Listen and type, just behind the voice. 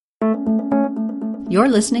You're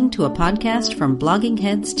listening to a podcast from Blogging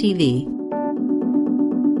Heads TV.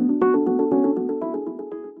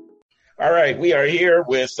 All right, we are here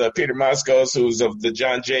with Peter Moskos, who's of the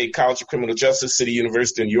John Jay College of Criminal Justice, City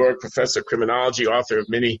University of New York, professor of criminology, author of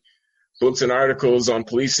many books and articles on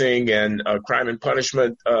policing and crime and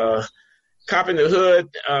punishment. Cop in the Hood.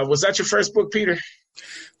 Was that your first book, Peter?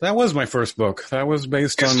 That was my first book. That was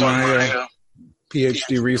based on my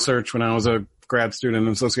PhD research when I was a grad student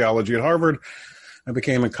in sociology at Harvard. I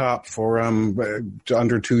became a cop for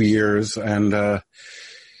under 2 years and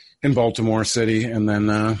in Baltimore City, and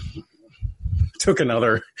then took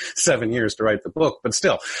another 7 years to write the book. But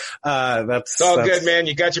still, that's all good, man.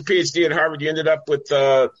 You got your PhD at Harvard. You ended up with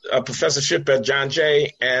a professorship at John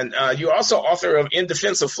Jay, and you also author of In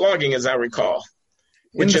Defense of Flogging, as I recall,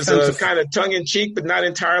 which is a kind of tongue-in-cheek but not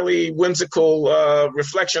entirely whimsical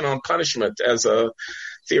reflection on punishment as a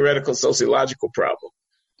theoretical sociological problem.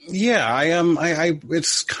 Yeah, I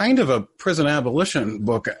it's kind of a prison abolition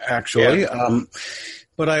book, actually. Yeah.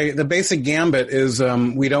 But the basic gambit is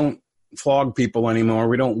we don't flog people anymore.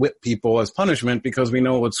 We don't whip people as punishment because we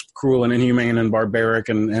know it's cruel and inhumane and barbaric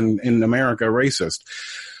and in America, racist.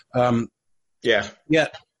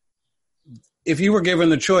 Yet, if you were given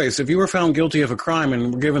the choice, if you were found guilty of a crime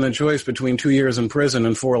and were given the choice between 2 years in prison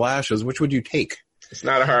and 4 lashes, which would you take? It's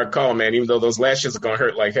not a hard call, man, even though those lashes are going to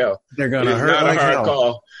hurt like hell. They're going to hurt like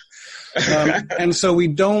hell. It's not a hard call. And so we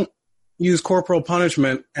don't use corporal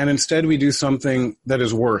punishment, and instead we do something that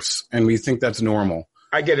is worse, and we think that's normal.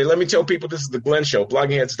 I get it. Let me tell people this is the Glenn Show,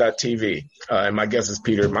 bloggingheads.tv. And my guest is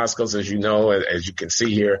Peter Moskos, as you know, as you can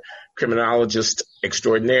see here, criminologist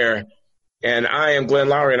extraordinaire. And I am Glenn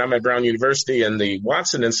Lowry, and I'm at Brown University, and the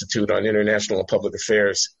Watson Institute on International and Public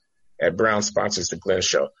Affairs at Brown sponsors the Glenn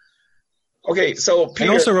Show. Okay, so Peter...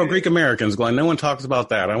 And also wrote Greek Americans, Glenn. No one talks about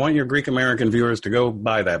that. I want your Greek American viewers to go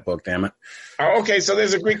buy that book, damn it. Okay, so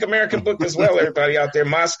there's a Greek American book as well, everybody out there.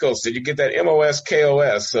 Moskos, did you get that?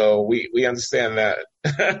 M-O-S-K-O-S, so we understand that.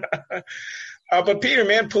 But Peter,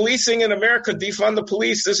 man, policing in America, defund the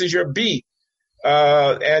police, this is your beat.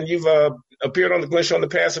 And you've appeared on the Glenn Show in the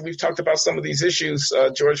past, and we've talked about some of these issues,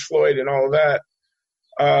 George Floyd and all of that.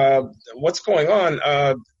 What's going on?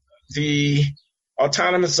 The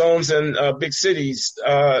autonomous zones in big cities,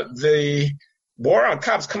 the war on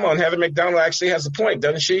cops. Come on, Heather McDonald actually has a point,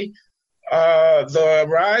 doesn't she? The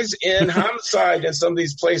rise in homicide in some of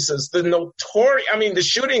these places, the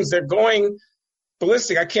shootings, they're going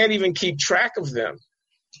ballistic. I can't even keep track of them.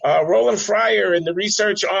 Roland Fryer and the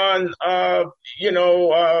research on,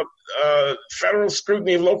 federal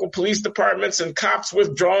scrutiny of local police departments and cops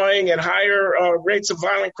withdrawing and higher rates of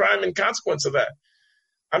violent crime in consequence of that.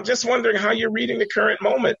 I'm just wondering how you're reading the current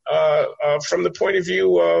moment from the point of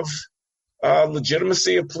view of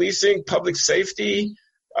legitimacy of policing, public safety,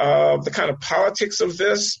 the kind of politics of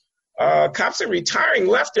this. Cops are retiring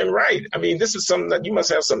left and right. I mean, this is something that you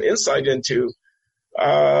must have some insight into.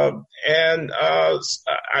 You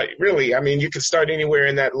could start anywhere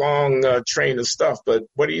in that long train of stuff. But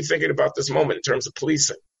what are you thinking about this moment in terms of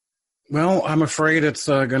policing? Well, I'm afraid it's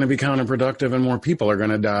going to be counterproductive and more people are going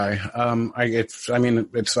to die. I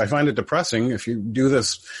find it depressing. If you do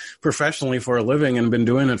this professionally for a living and been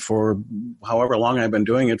doing it for however long I've been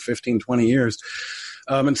doing it, 15, 20 years,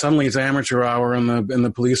 and suddenly it's amateur hour in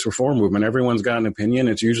the police reform movement. Everyone's got an opinion.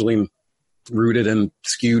 It's usually rooted in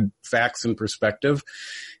skewed facts and perspective.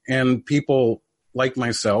 And people like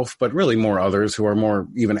myself, but really more others who are more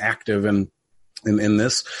even active in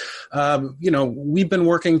this, we've been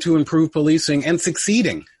working to improve policing and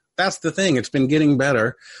succeeding. That's the thing. It's been getting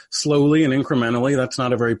better slowly and incrementally. That's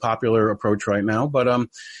not a very popular approach right now, but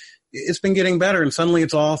it's been getting better, and suddenly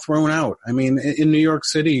it's all thrown out. I mean, in New York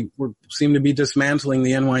City, we seem to be dismantling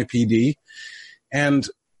the NYPD, and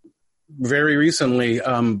very recently,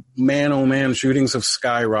 man, shootings have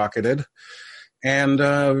skyrocketed, and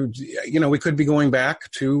we could be going back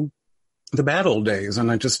to the bad old days. And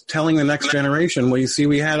I'm just telling the next generation, well, you see,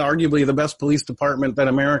 we had arguably the best police department that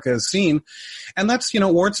America has seen. And that's,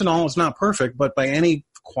 warts and all, it's not perfect, but by any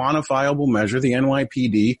quantifiable measure, the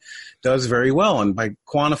NYPD does very well. And by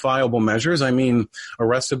quantifiable measures, I mean,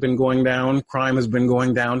 arrests have been going down, crime has been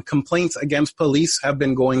going down, complaints against police have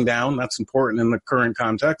been going down. That's important in the current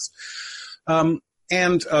context. And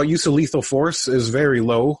use of lethal force is very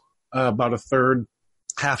low, about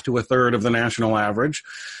half to a third of the national average.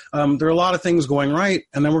 There are a lot of things going right,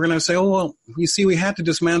 and then we're going to say, oh, well, you see, we had to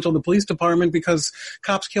dismantle the police department because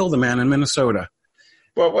cops killed a man in Minnesota.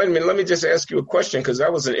 Well, wait a minute. Let me just ask you a question, because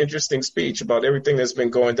that was an interesting speech about everything that's been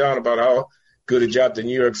going down, about how good a job the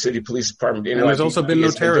New York City Police Department. And there's also been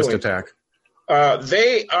no terrorist attack.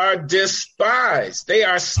 They are despised. They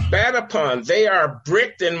are spat upon. They are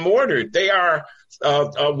bricked and mortared. They are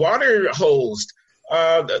water hosed.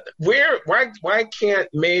 Why can't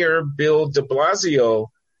Mayor Bill de Blasio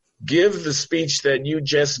give the speech that you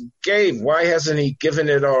just gave? Why hasn't he given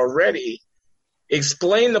it already?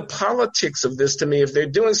 Explain the politics of this to me. If they're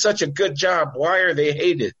doing such a good job, why are they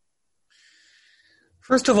hated?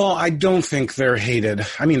 First of all, I don't think they're hated.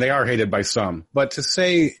 I mean, they are hated by some. But to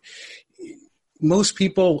say most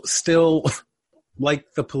people still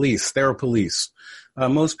like the police, they're police.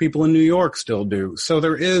 Most people in New York still do. So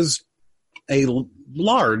there is a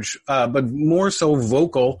large, but more so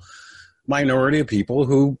vocal minority of people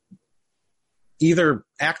who either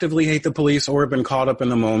actively hate the police or have been caught up in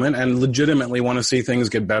the moment and legitimately want to see things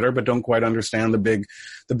get better, but don't quite understand the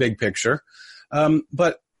big picture.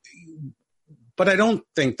 But I don't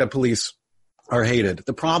think that police are hated.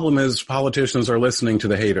 The problem is politicians are listening to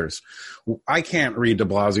the haters. I can't read de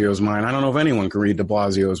Blasio's mind. I don't know if anyone can read de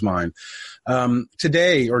Blasio's mind.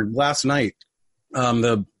 Today or last night,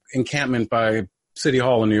 the encampment by City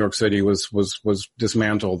Hall in New York City was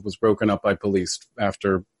dismantled, was broken up by police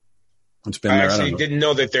after it's been there. I actually didn't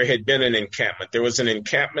know that there had been an encampment. There was an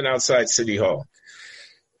encampment outside City Hall.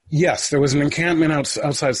 Yes, there was an encampment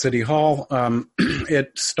outside City Hall.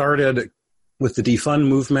 It started with the defund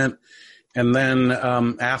movement, and then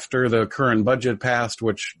after the current budget passed,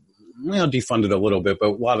 which defunded a little bit, but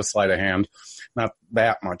a lot of sleight of hand, not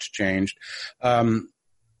that much changed.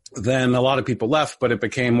 Then a lot of people left, but it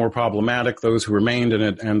became more problematic. Those who remained in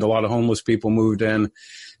it, and a lot of homeless people moved in,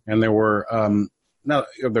 and there were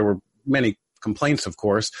many complaints, of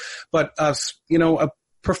course. But a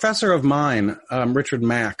professor of mine, Richard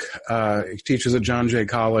Mack, he teaches at John Jay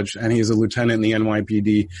College, and he's a lieutenant in the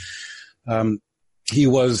NYPD. He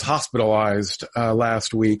was hospitalized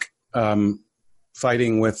last week,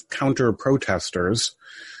 fighting with counter-protesters,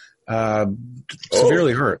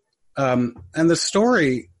 severely hurt. And the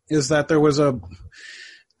story is that there was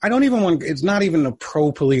it's not even a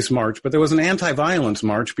pro-police march, but there was an anti-violence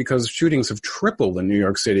march because shootings have tripled in New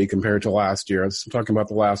York City compared to last year. I'm talking about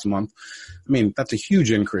the last month. I mean, that's a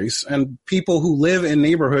huge increase. And people who live in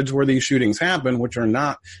neighborhoods where these shootings happen, which are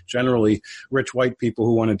not generally rich white people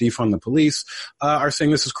who want to defund the police, are saying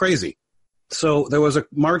this is crazy. So there was a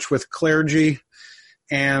march with clergy,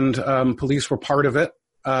 and police were part of it.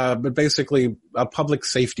 But basically a public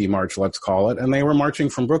safety march, let's call it. And they were marching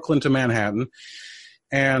from Brooklyn to Manhattan.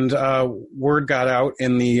 And word got out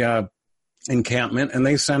in the encampment, and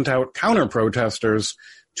they sent out counter-protesters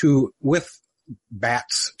with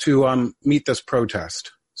bats to meet this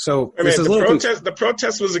protest. So the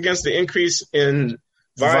protest was against the increase in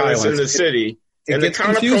violence in the city, and the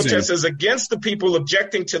counter-protest is against the people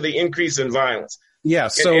objecting to the increase in violence.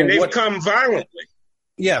 Yes, yeah, and they've come violently.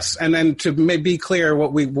 Yes, and then to be clear,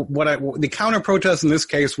 the counter-protest in this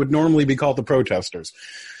case would normally be called the protesters.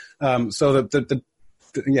 So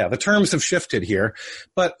the terms have shifted here,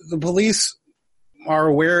 but the police are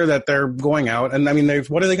aware that they're going out, and I mean,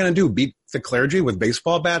 what are they going to do? Beat the clergy with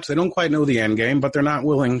baseball bats? They don't quite know the end game, but they're not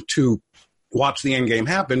willing to watch the end game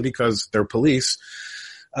happen because they're police.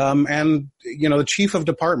 And the chief of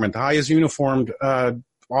department, the highest uniformed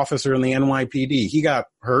officer in the NYPD, he got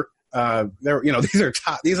hurt. These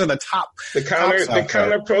are the top. The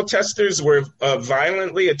counter protesters were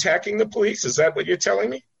violently attacking the police. Is that what you're telling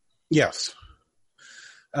me? Yes.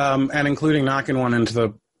 And including knocking one into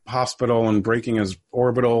the hospital and breaking his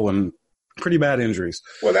orbital and pretty bad injuries.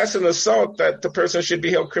 Well, that's an assault that the person should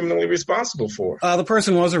be held criminally responsible for. The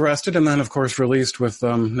person was arrested and then, of course, released with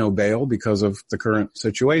no bail because of the current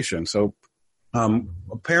situation. So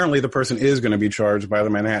apparently the person is going to be charged by the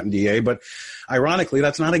Manhattan DA, but ironically,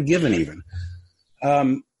 that's not a given even.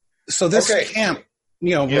 So this camp,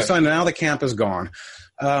 we're saying now the camp is gone.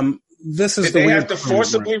 This is Did they have to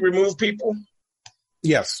forcibly remove people?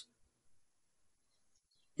 Yes.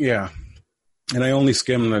 Yeah. And I only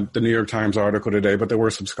skimmed the New York Times article today, but there were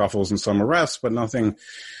some scuffles and some arrests, but nothing,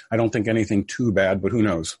 I don't think anything too bad, but who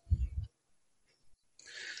knows?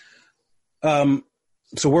 So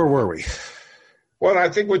where were we? Well, I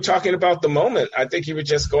think we're talking about the moment. I think you were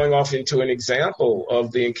just going off into an example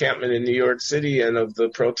of the encampment in New York City and of the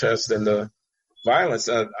protests and the violence.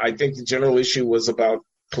 I think the general issue was about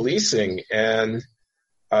policing, and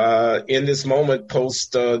in this moment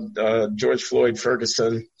post George Floyd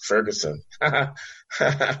Ferguson,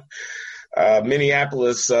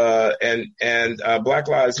 Minneapolis, and Black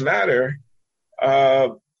Lives Matter,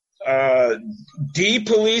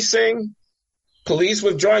 depolicing, police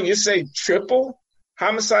withdrawing. You say triple?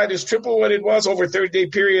 Homicide is triple what it was over a 30-day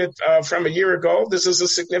period from a year ago. This is a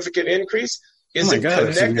significant increase. Is it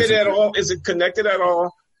connected at all? Is it connected at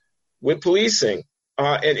all with policing?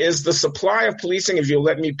 And is the supply of policing, if you'll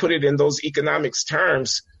let me put it in those economics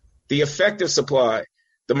terms, the effective supply?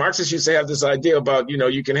 The Marxists used to have this idea about,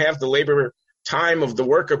 you can have the labor time of the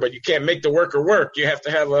worker, but you can't make the worker work. You have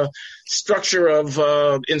to have a structure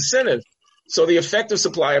of incentive. So the effective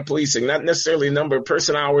supply of policing, not necessarily the number of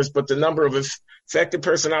person hours, but the number of effective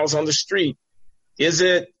person hours on the street, is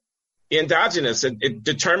it endogenous? It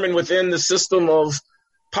determined within the system of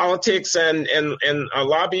politics and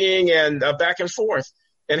lobbying and back and forth?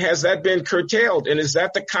 And has that been curtailed? And is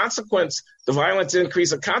that the consequence, the violence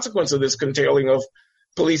increase, a consequence of this curtailing of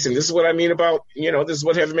policing? This is what I mean about, this is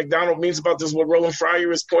what Heather McDonald means about this, is what Roland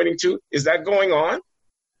Fryer is pointing to. Is that going on?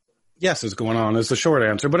 Yes, it's going on is the short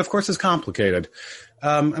answer. But of course, it's complicated.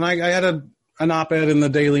 And I had an op-ed in the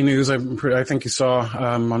Daily News, I think you saw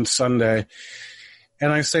on Sunday.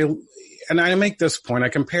 And I say, and I make this point, I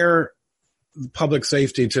compare public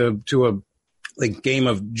safety to a game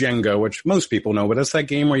of Jenga, which most people know, but it's that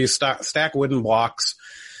game where you stack wooden blocks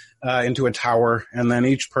into a tower, and then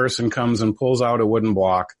each person comes and pulls out a wooden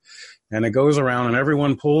block, and it goes around, and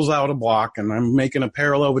everyone pulls out a block, and I'm making a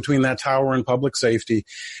parallel between that tower and public safety,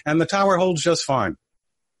 and the tower holds just fine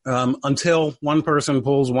until one person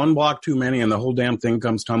pulls one block too many, and the whole damn thing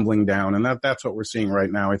comes tumbling down, and that's what we're seeing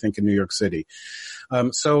right now, I think, in New York City.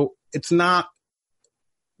 So it's not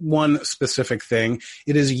one specific thing.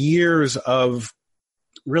 It is years of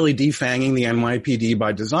really defanging the NYPD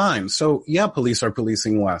by design. So yeah, police are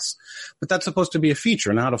policing less, but that's supposed to be a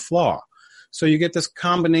feature, not a flaw. So you get this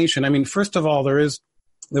combination. I mean, first of all, there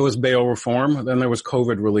was bail reform, then there was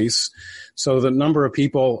COVID release. So the number of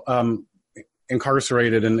people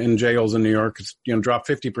incarcerated in jails in New York, dropped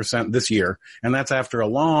 50% this year. And that's after a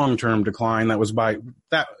long-term decline that was a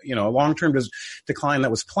long-term decline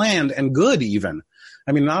that was planned and good even.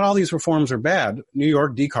 I mean, not all these reforms are bad. New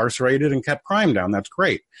York decarcerated and kept crime down. That's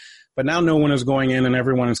great. But now no one is going in and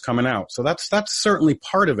everyone is coming out. So that's certainly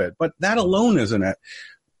part of it. But that alone isn't it.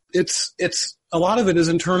 It's a lot of it is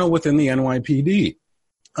internal within the NYPD.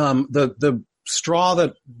 The straw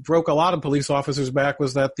that broke a lot of police officers back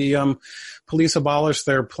was that the police abolished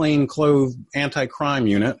their plainclothes anti-crime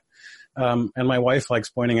unit. And my wife likes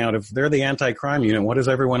pointing out, if they're the anti-crime unit, what is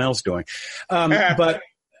everyone else doing?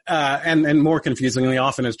 And more confusingly,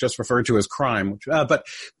 often it's just referred to as crime. But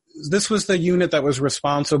this was the unit that was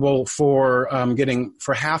responsible for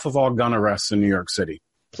for half of all gun arrests in New York City.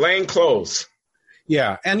 Plain clothes.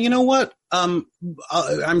 Yeah. And you know what?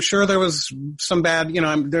 I'm sure there was some bad,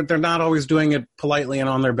 they're not always doing it politely and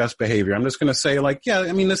on their best behavior. I'm just going to say,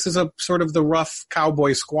 this is a sort of the rough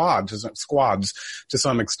cowboy squads to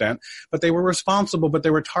some extent, but they were responsible, but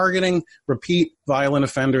they were targeting repeat violent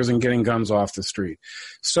offenders and getting guns off the street.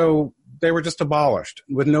 So they were just abolished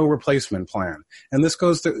with no replacement plan. And this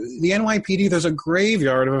goes to the NYPD. There's a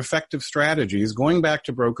graveyard of effective strategies going back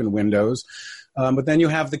to broken windows. But then you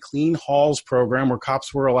have the Clean Halls program where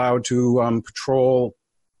cops were allowed to patrol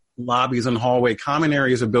lobbies and hallway common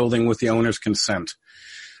areas of building with the owner's consent.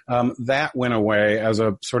 That went away as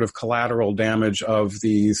a sort of collateral damage of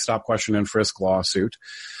the Stop, Question, and Frisk lawsuit.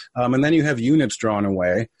 And then you have units drawn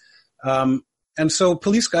away. And so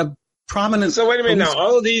police got prominent. So wait a minute now.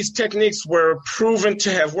 All of these techniques were proven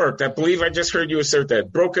to have worked. I believe I just heard you assert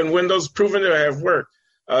that. Broken windows proven to have worked.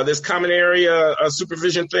 This common area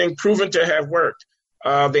supervision thing proven to have worked.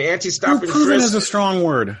 The anti-stopping frisk. Proven is a strong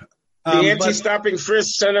word. The anti-stopping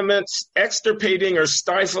frisk sentiments extirpating or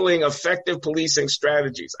stifling effective policing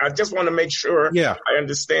strategies. I just want to make sure I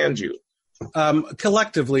understand you.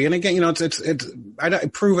 Collectively, and again, it's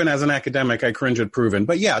proven as an academic, I cringe at proven.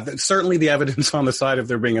 But yeah, certainly the evidence on the side of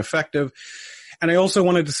their being effective. And I also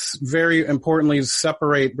wanted to very importantly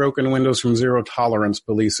separate broken windows from zero tolerance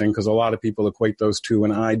policing, because a lot of people equate those two,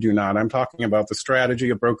 and I do not. I'm talking about the strategy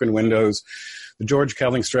of broken windows, the George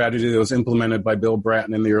Kelling strategy that was implemented by Bill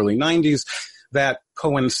Bratton in the early 90s that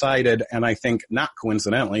coincided, and I think not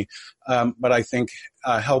coincidentally, but I think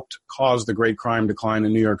helped cause the great crime decline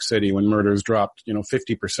in New York City when murders dropped,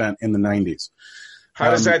 50% in the 90s.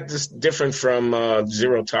 How is that different from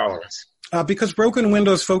zero tolerance? Because broken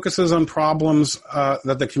windows focuses on problems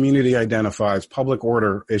that the community identifies, public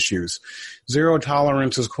order issues. Zero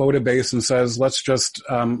tolerance is quota-based and says, let's just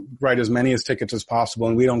write as many as tickets as possible,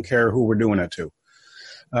 and we don't care who we're doing it to.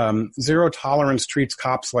 Zero tolerance treats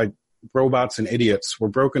cops like robots and idiots, where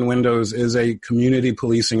broken windows is a community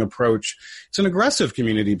policing approach. It's an aggressive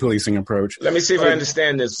community policing approach. Let me see if I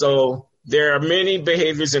understand this. So there are many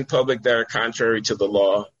behaviors in public that are contrary to the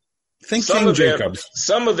law. Think King Jacobs.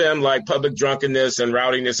 Some of them, like public drunkenness and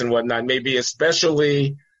rowdiness and whatnot, may be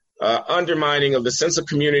especially undermining of the sense of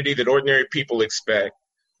community that ordinary people expect.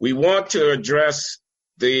 We want to address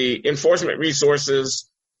the enforcement resources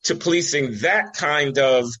to policing that kind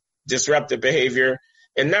of disruptive behavior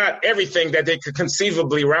and not everything that they could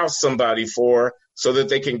conceivably rouse somebody for so that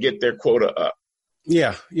they can get their quota up.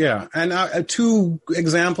 Yeah. And two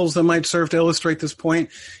examples that might serve to illustrate this point.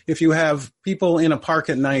 If you have people in a park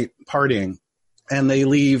at night partying and they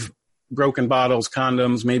leave broken bottles,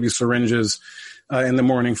 condoms, maybe syringes in the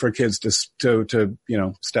morning for kids to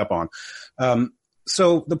step on.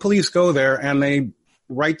 So the police go there and they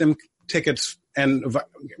write them tickets and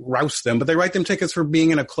rouse them, but they write them tickets for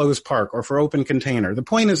being in a closed park or for open container. The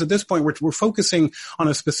point is, at this point, we're focusing on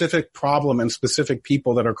a specific problem and specific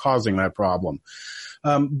people that are causing that problem.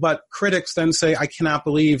 But critics then say, I cannot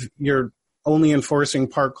believe you're only enforcing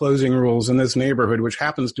park closing rules in this neighborhood, which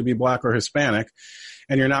happens to be Black or Hispanic,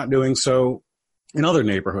 and you're not doing so in other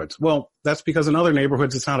neighborhoods. Well, that's because in other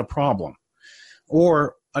neighborhoods, it's not a problem.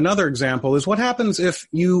 Or another example is what happens if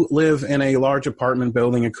you live in a large apartment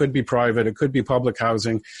building. It could be private, it could be public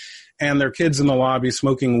housing, and there are kids in the lobby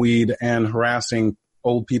smoking weed and harassing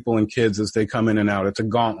old people and kids as they come in and out. It's a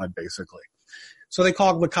gauntlet, basically. So they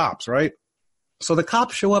call the cops, right? So the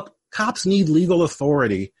cops show up. Cops need legal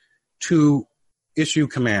authority to issue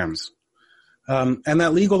commands. And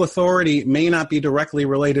that legal authority may not be directly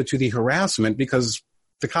related to the harassment because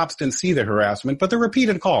the cops didn't see the harassment, but the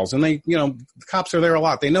repeated calls, and the cops are there a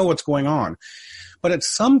lot. They know what's going on. But at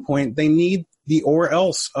some point, they need the or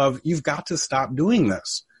else of, you've got to stop doing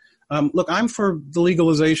this. Look, I'm for the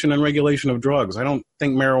legalization and regulation of drugs. I don't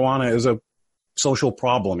think marijuana is a social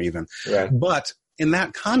problem even. Right. But in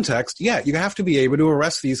that context, yeah, you have to be able to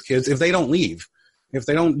arrest these kids if they don't leave. If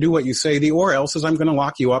they don't do what you say, the or else is I'm going to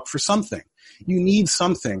lock you up for something. You need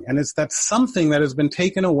something, and it's that something that has been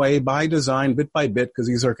taken away by design bit by bit because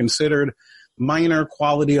these are considered minor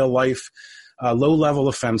quality of life, low-level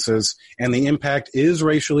offenses, and the impact is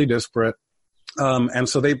racially disparate. And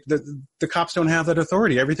so the cops don't have that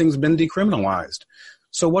authority. Everything's been decriminalized.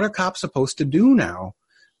 So what are cops supposed to do now?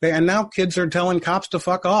 And now kids are telling cops to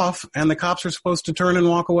fuck off, and the cops are supposed to turn and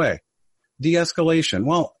walk away. De-escalation.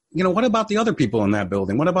 Well, what about the other people in that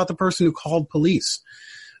building? What about the person who called police?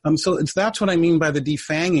 So that's what I mean by the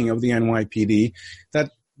defanging of the NYPD, that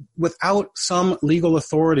without some legal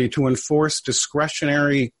authority to enforce to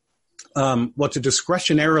discretionarily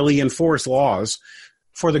enforce laws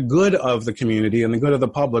for the good of the community and the good of the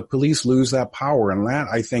public, police lose that power. And that,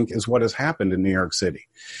 I think, is what has happened in New York City.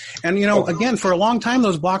 And, again, for a long time,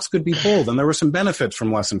 those blocks could be pulled and there were some benefits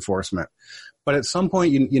from less enforcement. But at some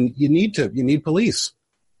point, you need police.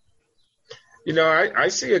 I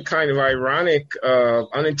see a kind of ironic,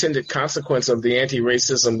 unintended consequence of the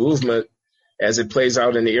anti-racism movement as it plays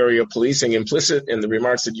out in the area of policing, implicit in the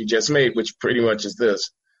remarks that you just made, which pretty much is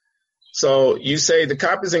this. So you say the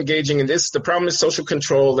cop is engaging in this. The problem is social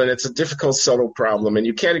control, and it's a difficult, subtle problem. And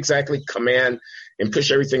you can't exactly command and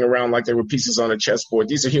push everything around like they were pieces on a chessboard.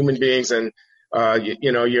 These are human beings, and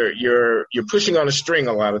you're pushing on a string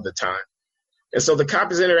a lot of the time. And so the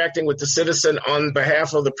cop is interacting with the citizen on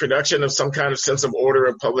behalf of the production of some kind of sense of order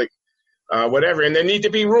or public whatever. And there need to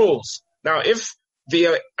be rules. Now, if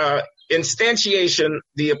the instantiation,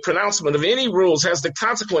 the pronouncement of any rules has the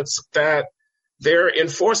consequence that their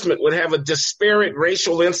enforcement would have a disparate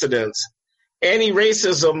racial incidence,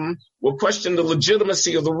 anti-racism will question the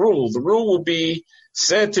legitimacy of the rule. The rule will be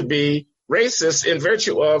said to be racist in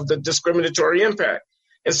virtue of the discriminatory impact.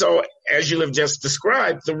 And so, as you have just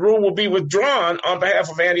described, the rule will be withdrawn on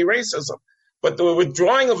behalf of anti-racism. But the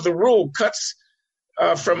withdrawing of the rule cuts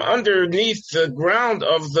from underneath the ground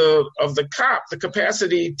of the cop the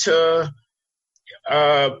capacity to,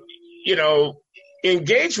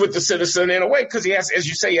 engage with the citizen in a way, because he has, as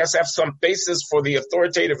you say, he has to have some basis for the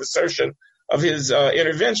authoritative assertion of his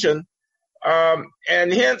intervention.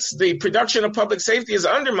 And hence, the production of public safety is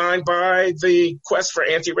undermined by the quest for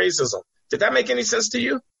anti-racism. Did that make any sense to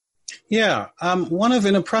you? Yeah.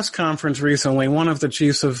 In a press conference recently, one of the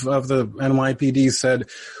chiefs of the NYPD said,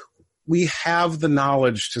 we have the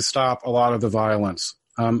knowledge to stop a lot of the violence.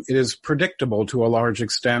 It is predictable to a large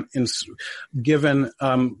extent given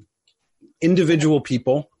individual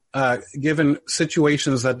people, given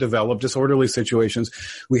situations that develop, disorderly situations.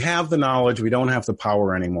 We have the knowledge. We don't have the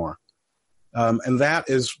power anymore. And that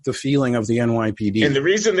is the feeling of the NYPD. And the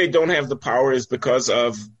reason they don't have the power is because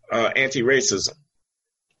of anti-racism.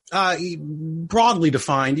 Broadly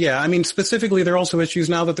defined, yeah. I mean, specifically, there are also issues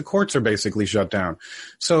now that the courts are basically shut down.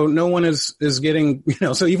 So no one is getting,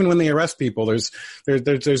 so even when they arrest people,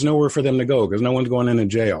 there's nowhere for them to go because no one's going into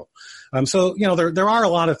jail. So, there are a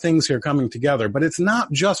lot of things here coming together, but it's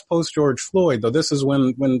not just post George Floyd, though. This is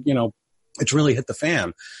when it's really hit the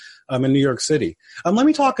fan, in New York City. Let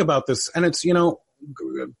me talk about this. And it's,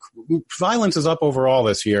 violence is up overall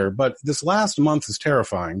this year, but this last month is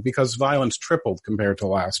terrifying because violence tripled compared to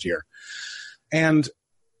last year. And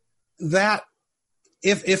that,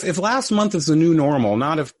 if last month is the new normal,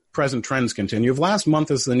 not if present trends continue, if last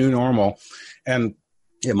month is the new normal, and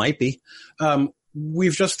it might be,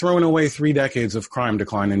 we've just thrown away 3 decades of crime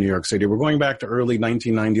decline in New York City. We're going back to early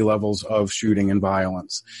 1990 levels of shooting and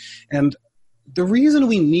violence. And the reason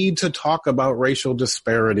we need to talk about racial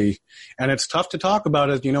disparity, and it's tough to talk about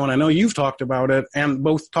it, and I know you've talked about it and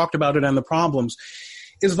both talked about it and the problems,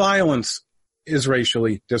 is violence is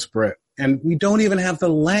racially disparate. And we don't even have the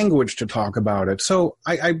language to talk about it. So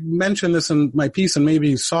I mentioned this in my piece, and maybe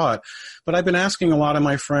you saw it, but I've been asking a lot of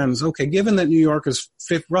my friends, okay, given that New York is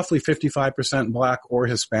roughly 55% Black or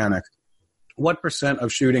Hispanic, what percent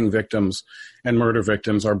of shooting victims and murder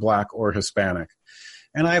victims are Black or Hispanic?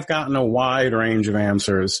 And I've gotten a wide range of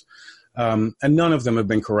answers, and none of them have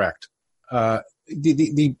been correct.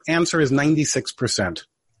 The answer is 96%.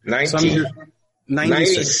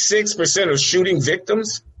 96% of shooting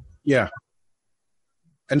victims? Yeah.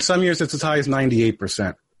 And some years it's as high as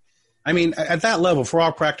 98%. I mean, at that level, for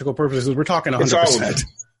all practical purposes, we're talking 100%. It's all of them.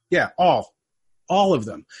 Yeah, all of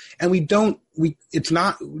them. And no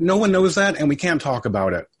one knows that, and we can't talk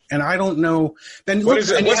about it. And I don't know. Ben, what's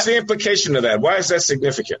the implication of that? Why is that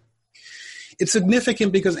significant? It's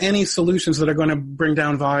significant because any solutions that are going to bring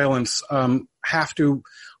down violence are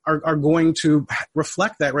going to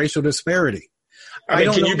reflect that racial disparity.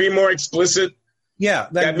 Can you be more explicit? Yeah.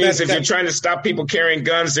 That means if you're trying to stop people carrying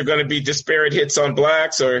guns, they're going to be disparate hits on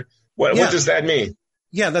Blacks, or what? Yeah. What does that mean?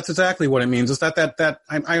 Yeah, that's exactly what it means. Is that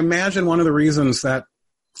I imagine one of the reasons that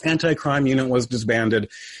anti-crime unit was disbanded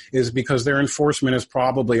is because their enforcement is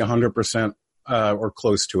probably 100% or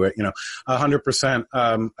close to it,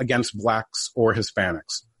 100% against Blacks or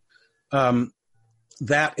Hispanics. You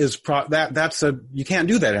can't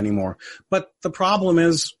do that anymore. But the problem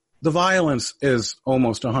is the violence is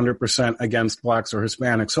almost 100% against Blacks or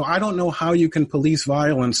Hispanics. So I don't know how you can police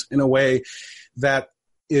violence in a way that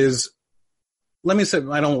is, let me say,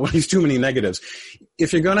 I don't want to use too many negatives.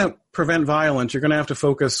 If you're going to prevent violence, you're going to have to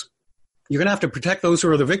protect those who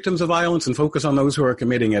are the victims of violence and focus on those who are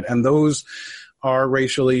committing it. And those are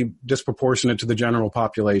racially disproportionate to the general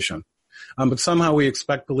population. But somehow we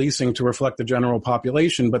expect policing to reflect the general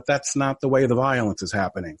population, but that's not the way the violence is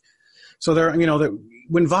happening. So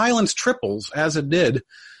when violence triples, as it did,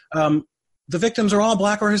 the victims are all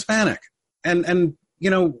Black or Hispanic. And the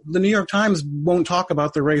New York Times won't talk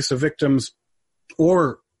about the race of victims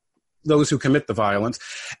or those who commit the violence.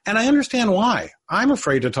 And I understand why. I'm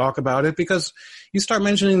afraid to talk about it because you start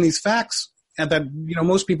mentioning these facts that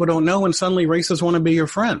most people don't know, and suddenly racists want to be your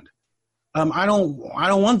friend. I don't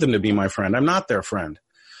want them to be my friend. I'm not their friend.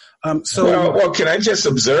 Well, can I just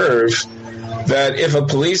observe that if a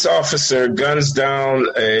police officer guns down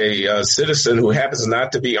a citizen who happens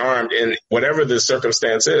not to be armed in whatever the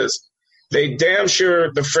circumstance is, they damn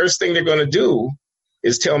sure the first thing they're going to do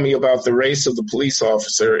is tell me about the race of the police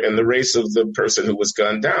officer and the race of the person who was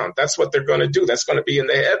gunned down. That's what they're going to do. That's going to be in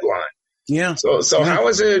the headline. Yeah. So how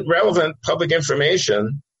is it relevant public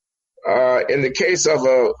information in the case of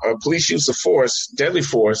a police use of force, deadly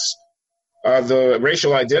force, the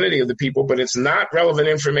racial identity of the people, but it's not relevant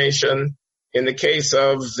information in the case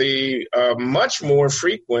of the much more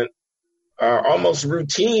frequent, almost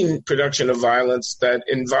routine production of violence that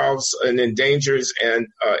involves and endangers and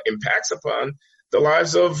impacts upon the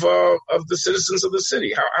lives of the citizens of the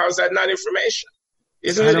city? How is that not information?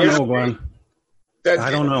 Isn't it? I don't know, Glenn.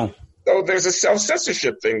 I don't know. So there's a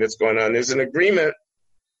self-censorship thing that's going on. There's an agreement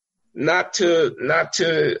not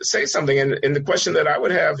to say something. And the question that I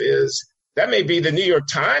would have is, that may be the New York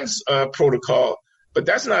Times protocol, but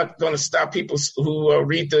that's not going to stop people who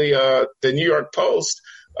read the New York Post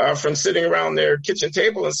from sitting around their kitchen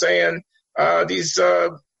table and saying these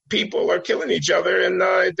people are killing each other and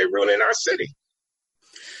they're ruining our city.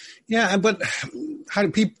 Yeah, but how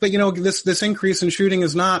do people? But this increase in shooting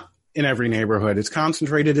is not in every neighborhood. It's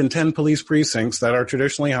concentrated in 10 police precincts that are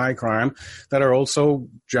traditionally high crime, that are also,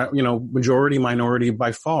 majority minority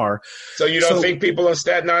by far. So you don't think people in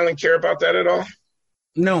Staten Island care about that at all?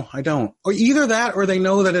 No, I don't. Or either that, or they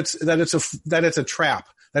know that it's a trap.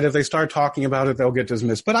 That if they start talking about it, they'll get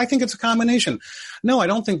dismissed. But I think it's a combination. No, I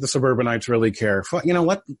don't think the suburbanites really care. You know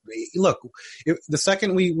what? Look, the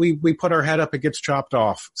second we put our head up, it gets chopped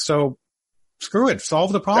off. So screw it,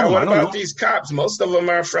 solve the problem. Now, what I don't about know. these cops? Most of them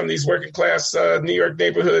are from these working class New York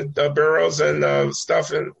neighborhood boroughs and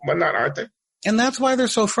stuff and whatnot, aren't they? And that's why they're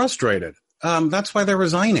so frustrated. That's why they're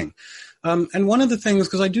resigning. And one of the things,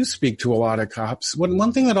 because I do speak to a lot of cops,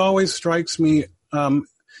 one thing that always strikes me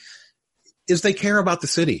is they care about the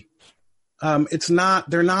city.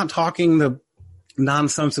 They're not talking the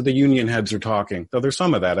nonsense that the union heads are talking, though there's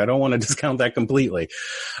some of that. I don't want to discount that completely.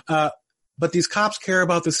 But these cops care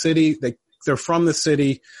about the city. They're from the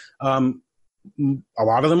city. A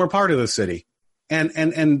lot of them are part of the city.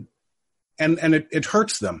 And it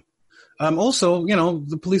hurts them. Also,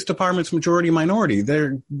 the police department's majority minority.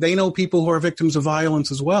 They know people who are victims of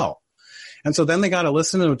violence as well. And so then they got to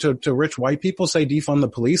listen to rich white people say defund the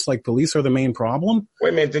police, like police are the main problem. Wait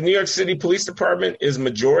a minute. The New York City Police Department is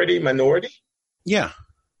majority minority? Yeah.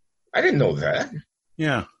 I didn't know that.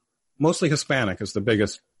 Yeah. Mostly Hispanic is the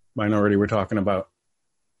biggest minority we're talking about.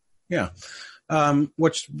 Yeah.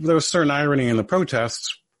 Which there was certain irony in the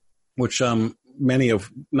protests, which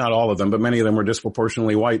not all of them, but many of them were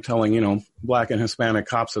disproportionately white, telling, Black and Hispanic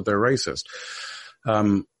cops that they're racist.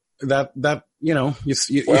 You irony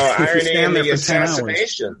in the 10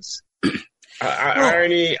 assassinations.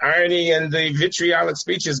 Irony in the vitriolic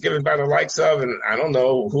speeches given by the likes of, and I don't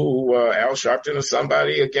know who, Al Sharpton or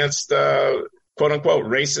somebody against, quote unquote,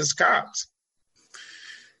 racist cops.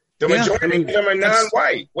 The majority of them are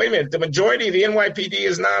non-white. Wait a minute. The majority of the NYPD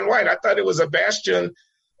is non-white. I thought it was a bastion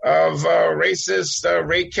of racist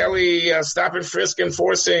Ray Kelly stop and frisk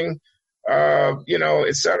enforcing,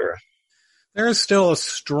 et cetera. There is still a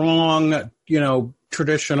strong,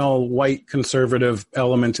 traditional white conservative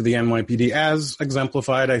element to the NYPD, as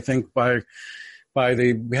exemplified, I think, by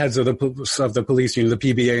the heads of the police union,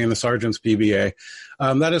 the PBA and the sergeants PBA.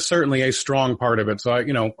 That is certainly a strong part of it. So,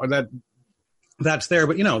 that's there,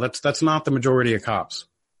 but that's not the majority of cops,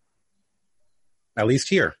 at least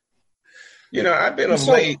here. I've been of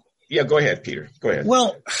late. Yeah, go ahead, Peter. Go ahead.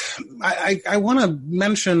 Well, I want to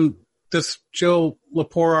mention this Jill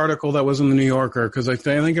Lepore article that was in the New Yorker because I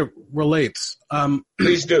think it relates.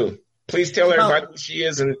 Please do. Please tell everybody who she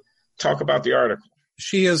is and talk about the article.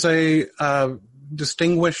 She is a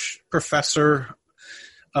distinguished professor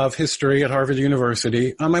of history at Harvard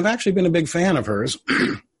University. I've actually been a big fan of hers.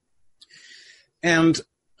 And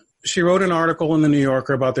she wrote an article in the New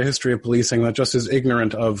Yorker about the history of policing that just is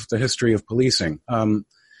ignorant of the history of policing. One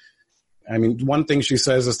thing she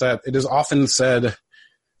says is that it is often said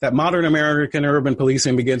that modern American urban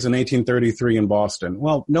policing begins in 1833 in Boston.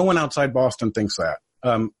 Well, no one outside Boston thinks that.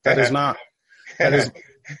 That is not.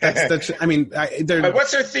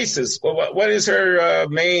 What's her thesis? What is her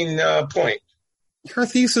main point? Her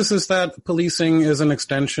thesis is that policing is an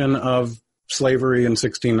extension of slavery in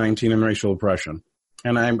 1619 and racial oppression.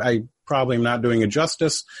 And I probably am not doing it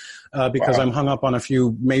justice because I'm hung up on a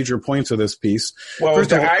few major points of this piece. Well, do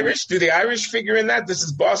the Irish figure in that? This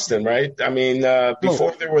is Boston, right?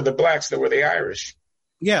 Before there were the blacks, there were the Irish.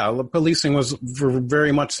 Yeah, policing was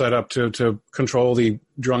very much set up to control the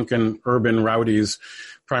drunken urban rowdies,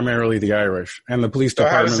 primarily the Irish. And the police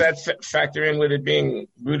department... So how does that factor in with it being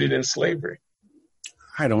rooted in slavery?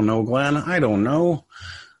 I don't know, Glenn. I don't know.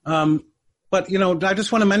 But, I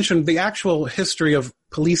just want to mention the actual history of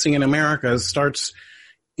policing in America starts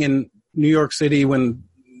in New York City when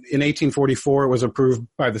in 1844 it was approved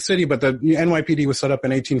by the city, but the NYPD was set up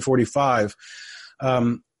in 1845.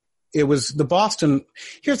 It was the Boston.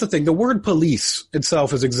 Here's the thing. The word police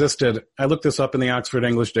itself has existed. I looked this up in the Oxford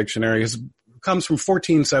English Dictionary. It comes from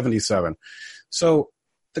 1477. So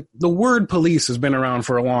the word police has been around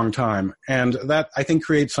for a long time, and that, I think,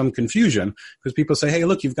 creates some confusion because people say, hey,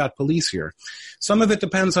 look, you've got police here. Some of it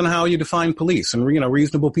depends on how you define police, and,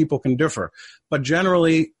 reasonable people can differ. But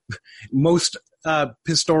generally, most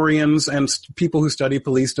historians and people who study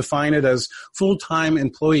police define it as full-time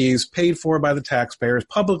employees paid for by the taxpayers,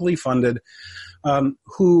 publicly funded,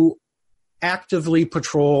 who actively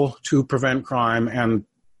patrol to prevent crime and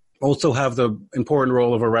also have the important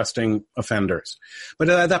role of arresting offenders.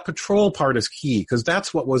 But that patrol part is key because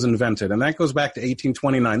that's what was invented. And that goes back to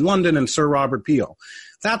 1829 London and Sir Robert Peel.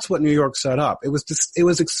 That's what New York set up. It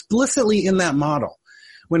was explicitly in that model.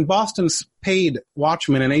 When Boston paid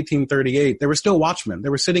watchmen in 1838, they were still watchmen. They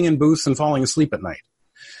were sitting in booths and falling asleep at night.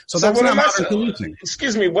 So that's not modern policing.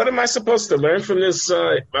 Excuse me, what am I supposed to learn from this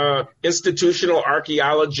institutional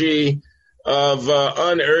archaeology of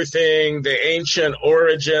unearthing the ancient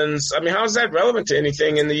origins? How is that relevant to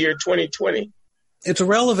anything in the year 2020? It's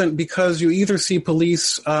irrelevant because you either see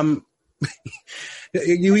police, as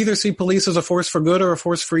a force for good or a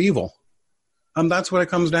force for evil. That's what it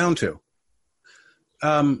comes down to.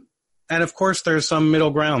 And And of course, there's some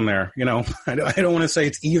middle ground there. You know, I don't want to say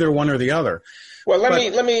it's either one or the other. Well,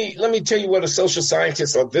 let me tell you what a social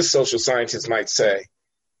scientist or this social scientist might say.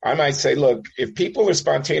 I might say, look, if people are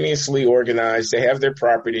spontaneously organized, they have their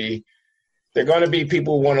property, they're going to be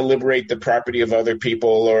people who want to liberate the property of other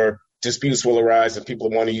people, or disputes will arise and people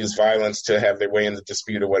want to use violence to have their way in the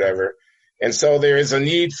dispute or whatever. And so there is a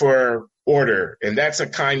need for order, and that's a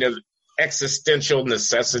kind of existential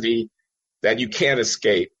necessity that you can't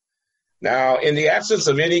escape. Now, in the absence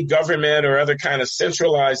of any government or other kind of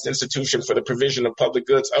centralized institution for the provision of public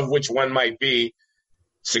goods, of which one might be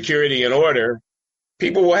security and order,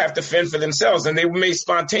 people will have to fend for themselves, and they may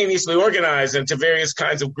spontaneously organize into various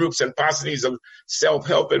kinds of groups and posses of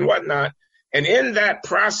self-help and whatnot. And in that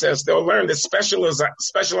process, they'll learn the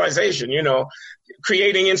specialization, you know,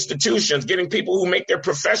 creating institutions, getting people who make their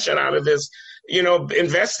profession out of this, you know,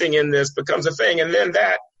 investing in this becomes a thing. And then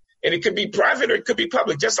and it could be private or it could be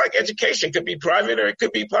public, just like education could be private or it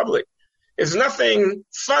could be public. There's nothing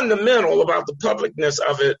fundamental about the publicness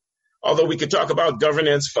of it, although we could talk about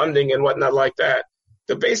governance, funding, and whatnot like that.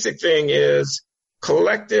 The basic thing is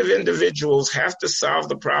collective individuals have to solve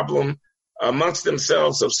the problem amongst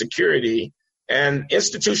themselves of security, and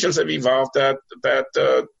institutions have evolved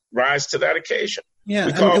that rise to that occasion. Yeah,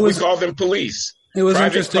 we call them police. It was private,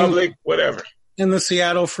 interesting, public, whatever. in the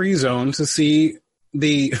Seattle Free Zone to see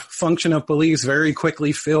the function of police very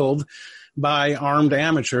quickly filled by armed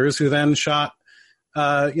amateurs who then shot,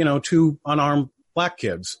 2 unarmed black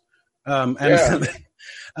kids.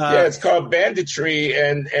 It's called banditry,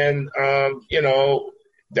 and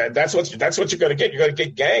that's what you're going to get. You're going to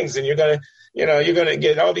get gangs, and you're going to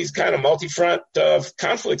get all these kind of multi-front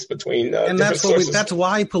conflicts between and that's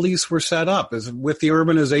why police were set up. Is with the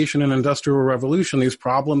urbanization and industrial revolution, these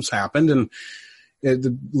problems happened, and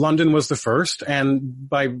London was the first, and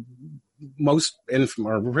by most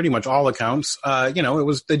or pretty much all accounts,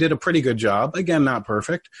 they did a pretty good job. Again, not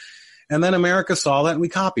perfect. And then America saw that and we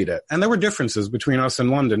copied it. And there were differences between us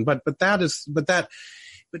and London, but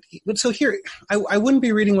so here, I wouldn't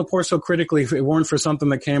be reading Lepore so critically if it weren't for something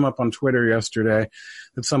that came up on Twitter yesterday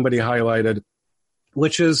that somebody highlighted,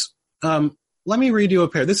 which is, let me read you a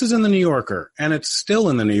pair. This is in the New Yorker, and it's still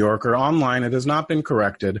in the New Yorker online. It has not been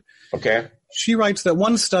corrected. Okay. She writes that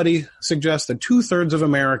one study suggests that 2/3 of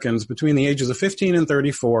Americans between the ages of 15 and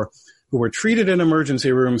 34 who were treated in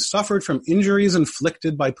emergency rooms suffered from injuries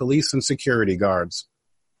inflicted by police and security guards.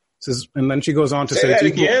 And then she goes on to say that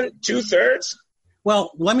again, 2/3?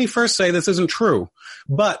 Well, let me first say this isn't true,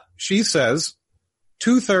 but she says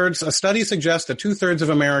a study suggests that 2/3 of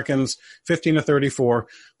Americans 15 to 34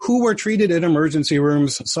 who were treated in emergency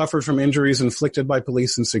rooms suffered from injuries inflicted by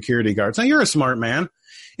police and security guards. Now, you're a smart man.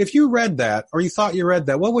 If you read that, or you thought you read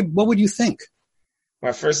that, what would you think?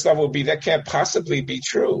 My first thought would be that can't possibly be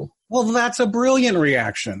true. Well, that's a brilliant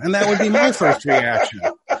reaction, and that would be my first reaction.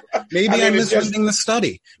 Maybe I'm misreading the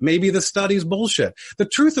study. Maybe the study's bullshit. The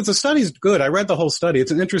truth is the study's good. I read the whole study.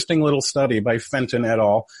 It's an interesting little study by Fenton et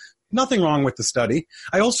al. Nothing wrong with the study.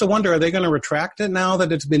 I also wonder, are they going to retract it now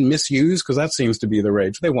that it's been misused? Because that seems to be the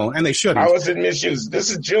rage. They won't, and they shouldn't. How is it misused? This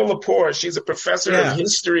is Jill Lepore. She's a professor of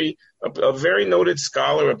history, a very noted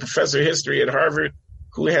scholar, a professor of history at Harvard,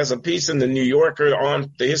 who has a piece in the New Yorker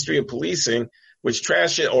on the history of policing, which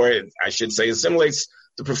assimilates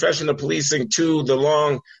the profession of policing to the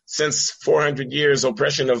long, since 400 years,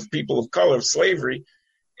 oppression of people of color, of slavery.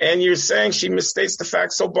 And you're saying she misstates the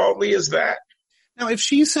facts so baldly as that? Now, if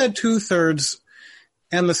she said 2/3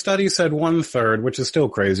 and the study said 1/3, which is still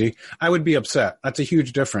crazy, I would be upset. That's a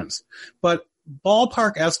huge difference. But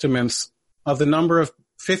ballpark estimates of the number of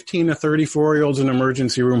 15 to 34-year-olds in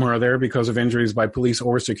emergency room who are there because of injuries by police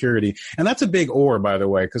or security. And that's a big or, by the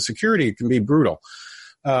way, because security can be brutal.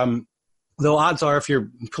 Though odds are if your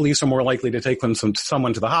police are more likely to take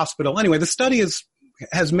someone to the hospital. Anyway, the study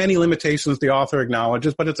has many limitations, the author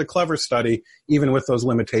acknowledges, but it's a clever study, even with those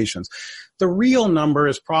limitations. The real number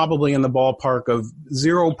is probably in the ballpark of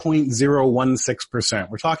 0.016%.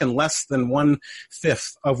 We're talking less than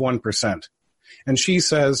 1/5 of 1%. And she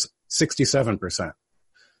says 67%.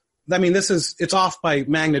 I mean, it's off by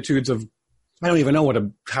magnitudes of, I don't even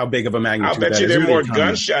know how big of a magnitude that is. I'll bet you there are more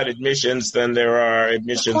gunshot admissions than there are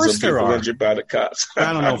admissions of people injured by the cops.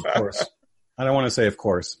 I don't know, of course. I don't want to say of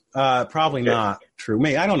course. Probably not true.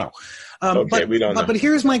 I don't know. We don't know. But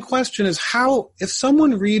here's my question is if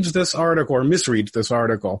someone reads this article or misreads this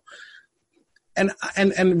article and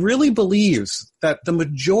really believes that the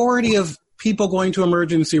majority of people going to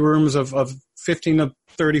emergency rooms of 15 to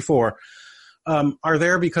 34 are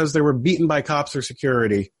there because they were beaten by cops or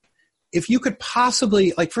security, if you could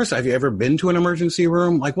possibly, like, first, have you ever been to an emergency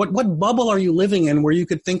room? Like, what bubble are you living in where you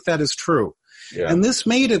could think that is true? Yeah. And this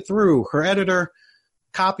made it through her editor,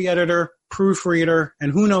 copy editor, proofreader,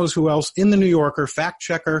 and who knows who else in the New Yorker, fact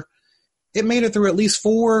checker. It made it through at least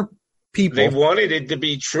 4 people. They wanted it to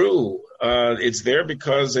be true. It's there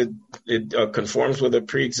because it conforms with a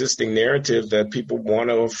pre-existing narrative that people want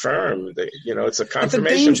to affirm. It's a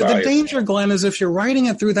confirmation bias. The danger, Glenn, is if you're writing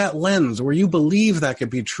it through that lens where you believe that could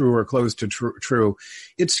be true or close to true,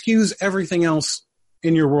 it skews everything else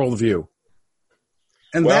in your worldview.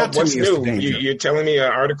 And that, to me, is the danger. You're telling me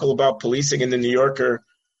an article about policing in the New Yorker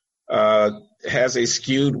has a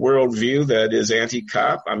skewed worldview that is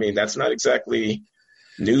anti-cop? I mean, that's not exactly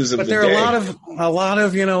news of the day. But there are a lot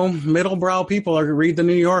of middle-brow people who read the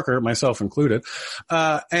New Yorker, myself included,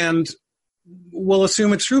 and will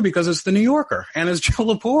assume it's true because it's the New Yorker and it's Joe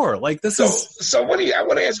Lepore. Like, this is. So I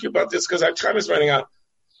want to ask you about this because our time is running out.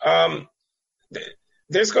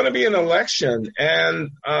 There's going to be an election,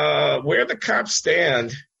 and where the cops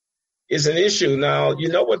stand is an issue. Now, you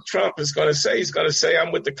know what Trump is going to say? He's going to say,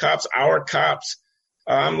 I'm with the cops, our cops,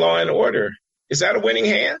 I'm law and order. Is that a winning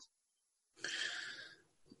hand?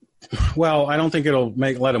 Well, I don't think it'll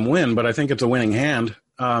let him win, but I think it's a winning hand.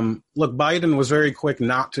 Look, Biden was very quick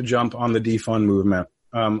not to jump on the defund movement.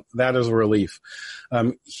 That is a relief.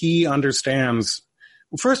 He understands,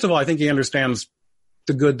 first of all, I think he understands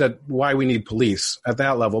the good why we need police at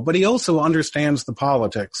that level, but he also understands the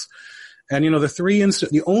politics. And,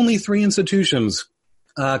 the only 3 institutions,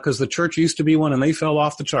 because the church used to be one and they fell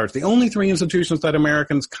off the charts, the only 3 institutions that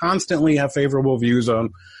Americans constantly have favorable views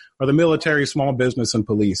on are the military, small business, and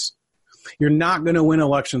police. You're not going to win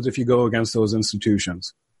elections if you go against those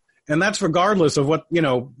institutions. And that's regardless of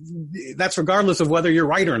that's regardless of whether you're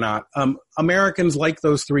right or not. Americans like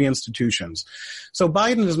those 3 institutions. So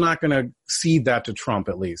Biden is not going to cede that to Trump,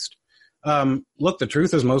 at least. Look, the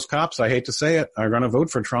truth is most cops, I hate to say it, are going to vote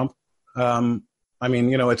for Trump.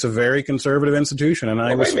 It's a very conservative institution.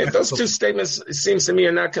 And wait a minute. Those 2 statements, it seems to me,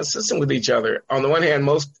 are not consistent with each other. On the one hand,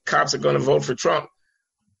 most cops are going to vote for Trump,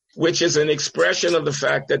 which is an expression of the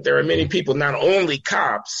fact that there are many people, not only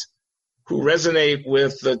cops, who resonate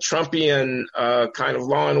with the Trumpian kind of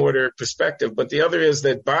law and order perspective. But the other is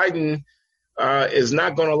that Biden is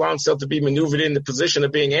not going to allow himself to be maneuvered in the position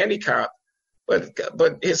of being anti-cop.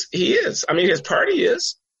 But he is. I mean, his party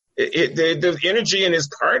is. The energy in his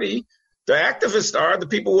party, the activists are, the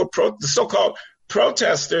people who are the so-called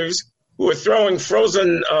protesters who are throwing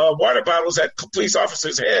frozen water bottles at police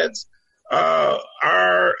officers' heads,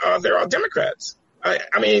 they're all Democrats. I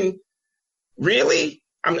mean, really?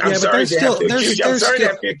 I'm sorry to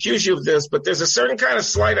have to accuse you of this, but there's a certain kind of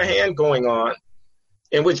sleight of hand going on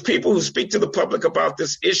in which people who speak to the public about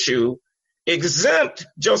this issue exempt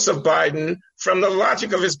Joseph Biden from the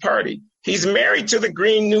logic of his party. He's married to the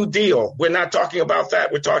Green New Deal. We're not talking about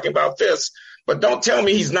that. We're talking about this. But don't tell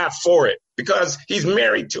me he's not for it, because he's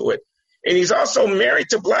married to it. And he's also married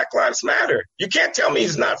to Black Lives Matter. You can't tell me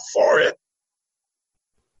he's not for it.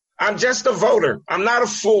 I'm just a voter. I'm not a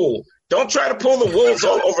fool. Don't try to pull the wolves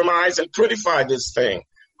all over my eyes and prettify this thing.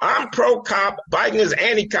 I'm pro-cop. Biden is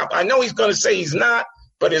anti-cop. I know he's going to say he's not,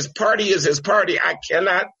 but his party is his party. I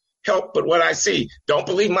cannot help but what I see. Don't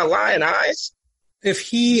believe my lying eyes. If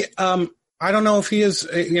he, I don't know if he is,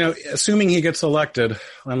 assuming he gets elected,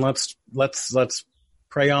 and let's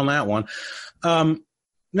pray on that one.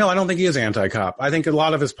 No, I don't think he is anti-cop. I think a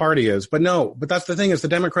lot of his party is, but that's the thing is the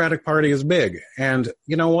Democratic Party is big. And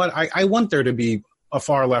you know what? I want there to be a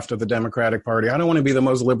far left of the Democratic Party. I don't want to be the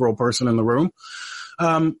most liberal person in the room.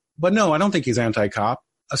 But no, I don't think he's anti-cop.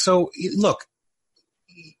 So look,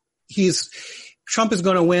 Trump is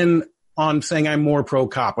going to win on saying I'm more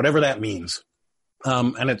pro-cop, whatever that means.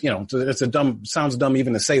 And it, sounds dumb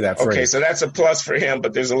even to say that phrase. Okay, so that's a plus for him,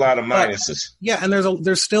 but there's a lot of minuses. Yeah, and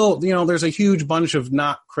there's still, there's a huge bunch of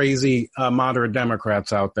not crazy moderate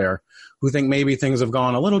Democrats out there who think maybe things have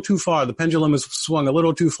gone a little too far. The pendulum has swung a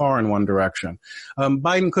little too far in one direction.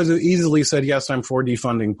 Biden could have easily said, yes, I'm for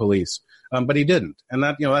defunding police, but he didn't. And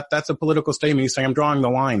that's a political statement. He's saying, I'm drawing the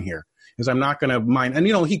line here. Is I'm not going to mind. And,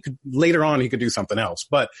 he could later on, he could do something else.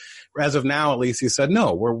 But as of now, at least he said, no,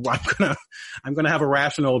 I'm going to have a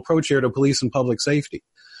rational approach here to police and public safety.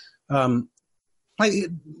 Let's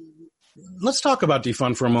talk about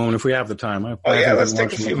defund for a moment if we have the time. Let's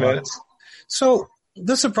take a few minutes. So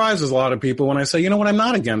this surprises a lot of people when I say, I'm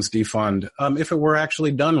not against defund if it were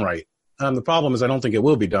actually done right. The problem is I don't think it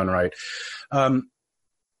will be done right.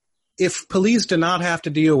 If police did not have to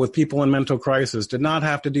deal with people in mental crisis, did not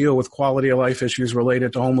have to deal with quality of life issues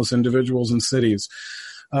related to homeless individuals in cities,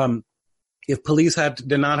 if police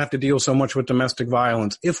did not have to deal so much with domestic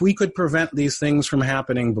violence, if we could prevent these things from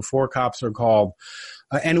happening before cops are called,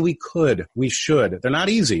 and we should. They're not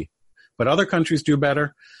easy, but other countries do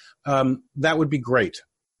better. That would be great.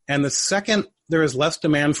 And the second there is less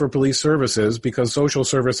demand for police services because social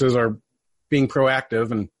services are being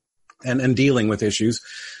proactive and dealing with issues,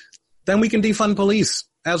 then we can defund police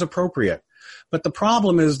as appropriate. But the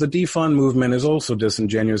problem is the defund movement is also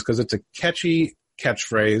disingenuous because it's a catchy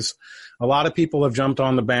catchphrase. A lot of people have jumped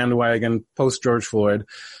on the bandwagon post George Floyd,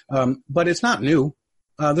 but it's not new.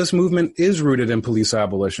 This movement is rooted in police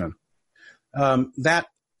abolition. That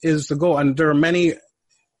is the goal. And there are many,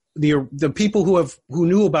 the people who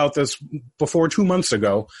knew about this before 2 months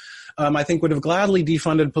ago, I think would have gladly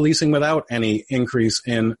defunded policing without any increase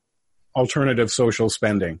in alternative social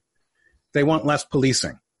spending. They want less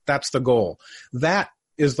policing. That's the goal. That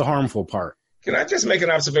is the harmful part. Can I just make an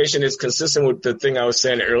observation? It's consistent with the thing I was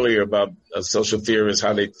saying earlier about social theorists,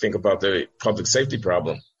 how they think about the public safety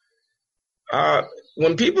problem.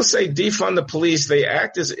 When people say defund the police, they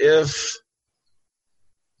act as if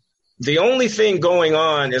the only thing going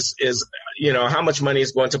on is how much money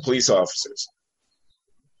is going to police officers.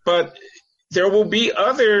 But there will be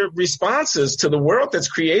other responses to the world that's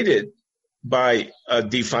created by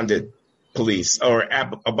defunded police or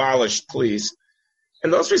abolished police.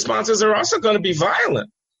 And those responses are also going to be violent.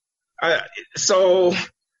 So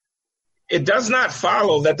it does not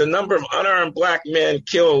follow that the number of unarmed black men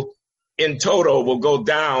killed in total will go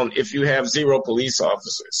down if you have zero police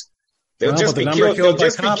officers. They'll just be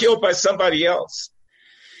killed by somebody else.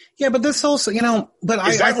 Yeah, but this also, but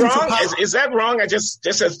is that wrong? Is that wrong?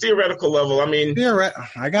 Just at theoretical level. I mean,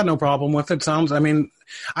 I got no problem with it.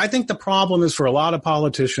 I think the problem is for a lot of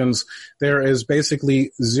politicians, there is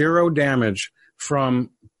basically zero damage from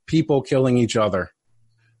people killing each other,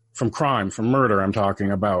 from crime, from murder. I'm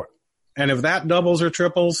talking about, and if that doubles or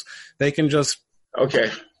triples, they can just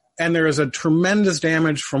okay. And there is a tremendous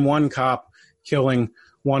damage from one cop killing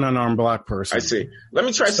one unarmed black person. I see. Let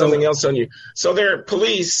me try something else on you. So there are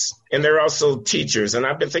police and there are also teachers. And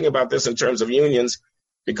I've been thinking about this in terms of unions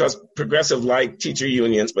because progressive like teacher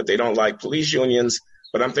unions, but they don't like police unions.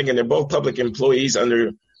 But I'm thinking they're both public employees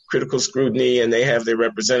under critical scrutiny and they have their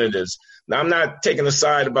representatives. Now, I'm not taking a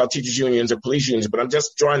side about teachers unions or police unions, but I'm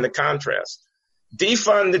just drawing the contrast.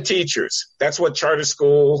 Defund the teachers. That's what charter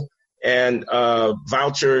school and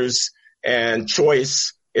vouchers and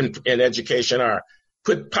choice in education are.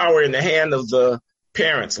 Put power in the hand of the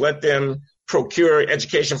parents. Let them procure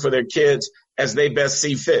education for their kids as they best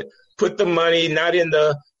see fit. Put the money not in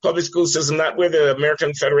the public school system, not where the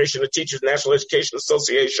American Federation of Teachers, National Education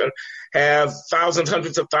Association have thousands,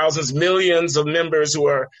 hundreds of thousands, millions of members who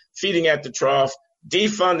are feeding at the trough.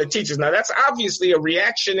 Defund the teachers. Now, that's obviously a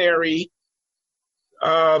reactionary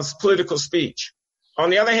political speech. On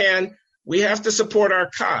the other hand, we have to support our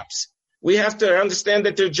cops. We have to understand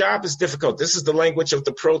that their job is difficult. This is the language of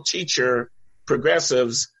the pro-teacher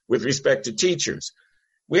progressives with respect to teachers.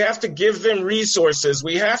 We have to give them resources.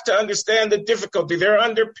 We have to understand the difficulty. They're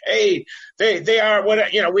underpaid. They are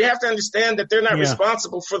we have to understand that they're not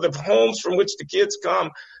responsible for the homes from which the kids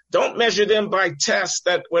come. Don't measure them by tests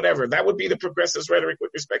that whatever. That would be the progressives' rhetoric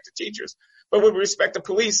with respect to teachers. But with respect to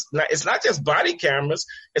police, it's not just body cameras.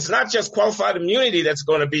 It's not just qualified immunity that's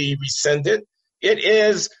going to be rescinded. It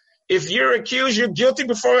is, if you're accused, you're guilty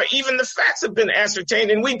before even the facts have been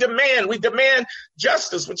ascertained. And we demand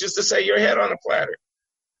justice, which is to say your head on a platter.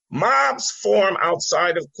 Mobs form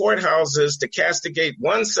outside of courthouses to castigate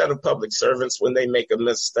one set of public servants when they make a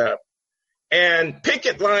misstep. And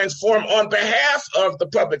picket lines form on behalf of the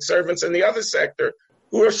public servants in the other sector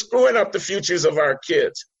who are screwing up the futures of our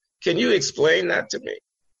kids. Can you explain that to me?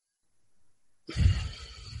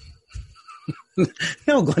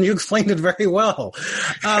 No, Glenn, you explained it very well.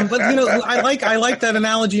 But I like that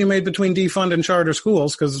analogy you made between defund and charter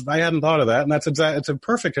schools because I hadn't thought of that, and it's a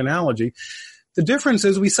perfect analogy. The difference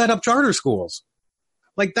is we set up charter schools.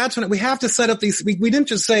 Like that's when we have to set up these. We didn't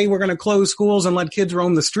just say we're going to close schools and let kids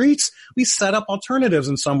roam the streets. We set up alternatives,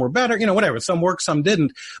 and some were better. Whatever. Some worked, some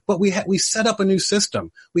didn't. But we set up a new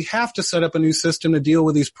system. We have to set up a new system to deal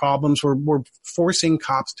with these problems we're forcing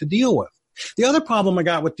cops to deal with. The other problem I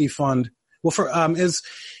got with defund, is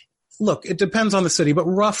look, it depends on the city, but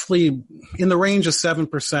roughly in the range of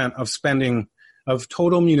 7% of spending of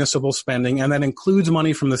total municipal spending, and that includes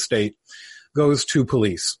money from the state, goes to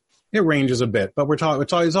police. It ranges a bit, but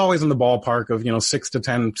it's always in the ballpark of 6 to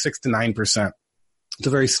 9%. It's a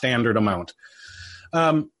very standard amount.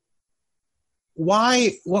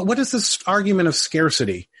 What is this argument of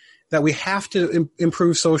scarcity that we have to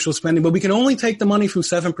improve social spending, but we can only take the money from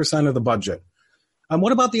 7% of the budget?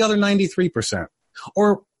 What about the other 93%?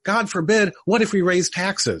 Or, God forbid, what if we raise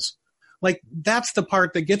taxes? Like, that's the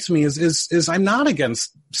part that gets me is I'm not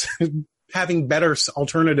against having better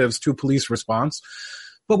alternatives to police response,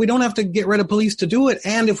 but we don't have to get rid of police to do it.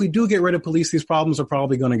 And if we do get rid of police, these problems are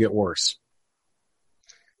probably going to get worse.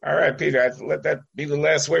 All right, Peter, I'd let that be the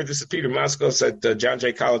last word. This is Peter Moskos at the John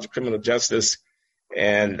Jay College of Criminal Justice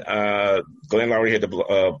and Glenn Loury here at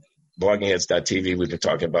bloggingheads.tv. We've been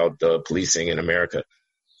talking about policing in America.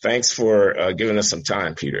 Thanks for giving us some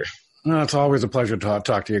time, Peter. It's always a pleasure to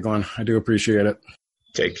talk to you, Glenn. I do appreciate it.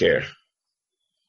 Take care.